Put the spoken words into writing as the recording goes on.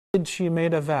she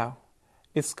made a vow.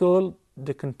 It's called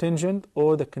the contingent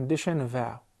or the condition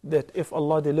vow, that if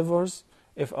Allah delivers,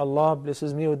 if Allah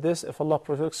blesses me with this, if Allah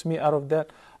protects me out of that,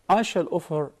 I shall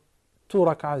offer 2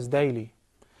 rak'ahs daily.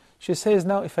 She says,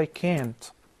 now if I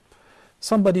can't,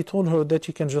 somebody told her that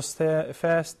you can just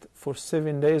fast for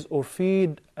 7 days or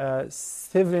feed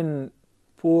 7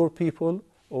 poor people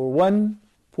or 1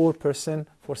 poor person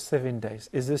for 7 days.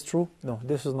 Is this true? No,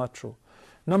 this is not true.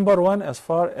 Number 1, as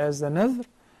far as the nadhr,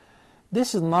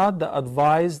 this is not the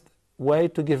advised way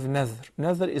to give nadhr.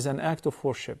 Nadhr is an act of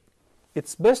worship.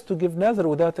 It's best to give nadhr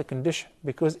without a condition,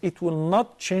 because it will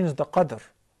not change the qadr.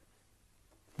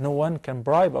 No one can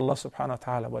bribe Allah subhanahu wa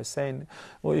ta'ala by saying,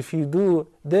 well, if you do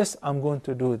this, I'm going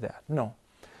to do that. No.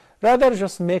 Rather,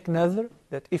 just make nadhr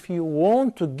that if you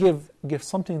want to give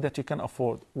something that you can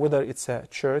afford, whether it's a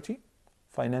charity,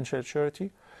 financial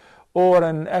charity, or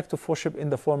an act of worship in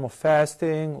the form of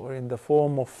fasting, or in the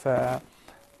form of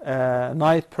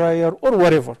night prayer, or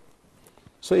whatever.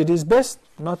 So it is best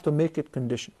not to make it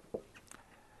conditioned.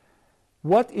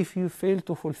 What if you fail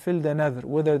to fulfill the nadhr,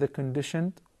 whether the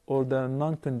conditioned or the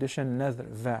non-conditioned nadhr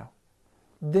vow?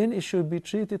 Then it should be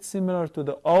treated similar to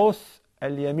the oath,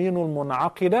 al-yaminul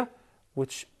mun'aqida,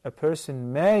 which a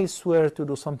person may swear to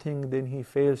do something, then he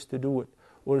fails to do it,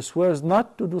 or swears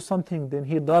not to do something, then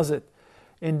he does it.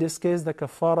 In this case, the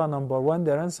kafara number 1,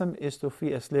 the ransom, is to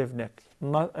free a slave neck.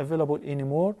 Not available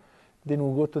anymore, then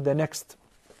we go to the next.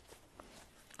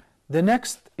 The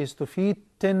next is to feed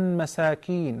 10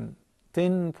 masakeen,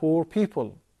 10 poor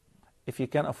people, if you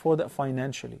can afford it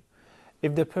financially.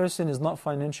 If the person is not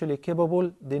financially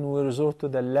capable, then we resort to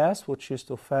the last, which is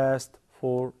to fast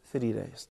for 3 days.